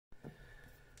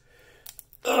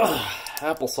Ugh,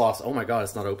 applesauce. Oh my god,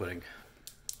 it's not opening.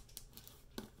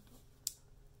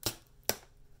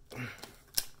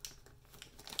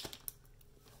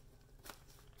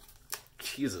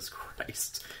 Jesus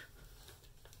Christ.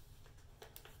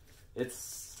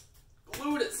 It's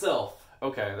glued itself.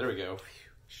 Okay, there we go.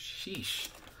 Sheesh.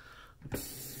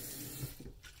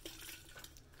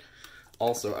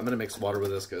 Also, I'm going to mix water with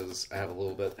this because I have a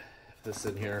little bit of this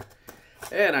in here.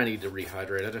 And I need to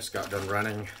rehydrate. I just got done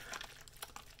running.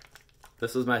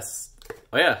 This is my...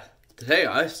 Oh yeah, today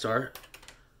I start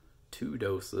 2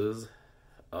 doses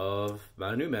of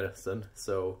my new medicine.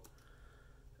 So,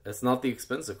 it's not the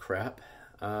expensive crap.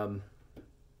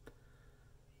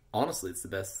 Honestly, it's the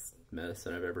best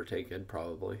medicine I've ever taken,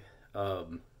 probably. I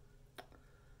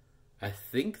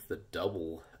think the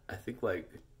double, I think like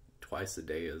twice a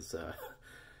day is,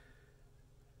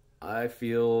 I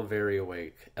feel very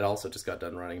awake. And also just got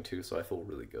done running too, so I feel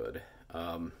really good.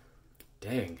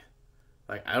 Dang.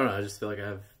 Like, I don't know, I just feel like I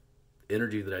have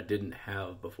energy that I didn't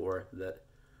have before. That,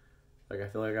 like, I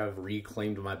feel like I've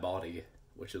reclaimed my body,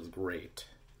 which is great.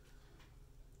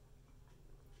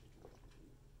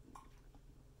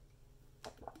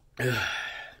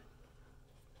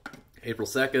 April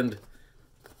 2nd,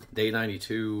 day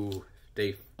 92,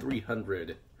 day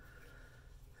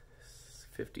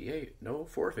 358. No,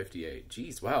 458.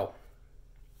 Jeez, wow.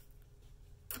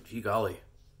 Gee golly.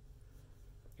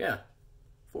 Yeah,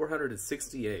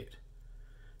 468.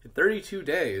 In 32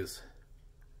 days.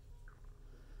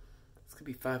 It's going to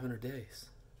be 500 days.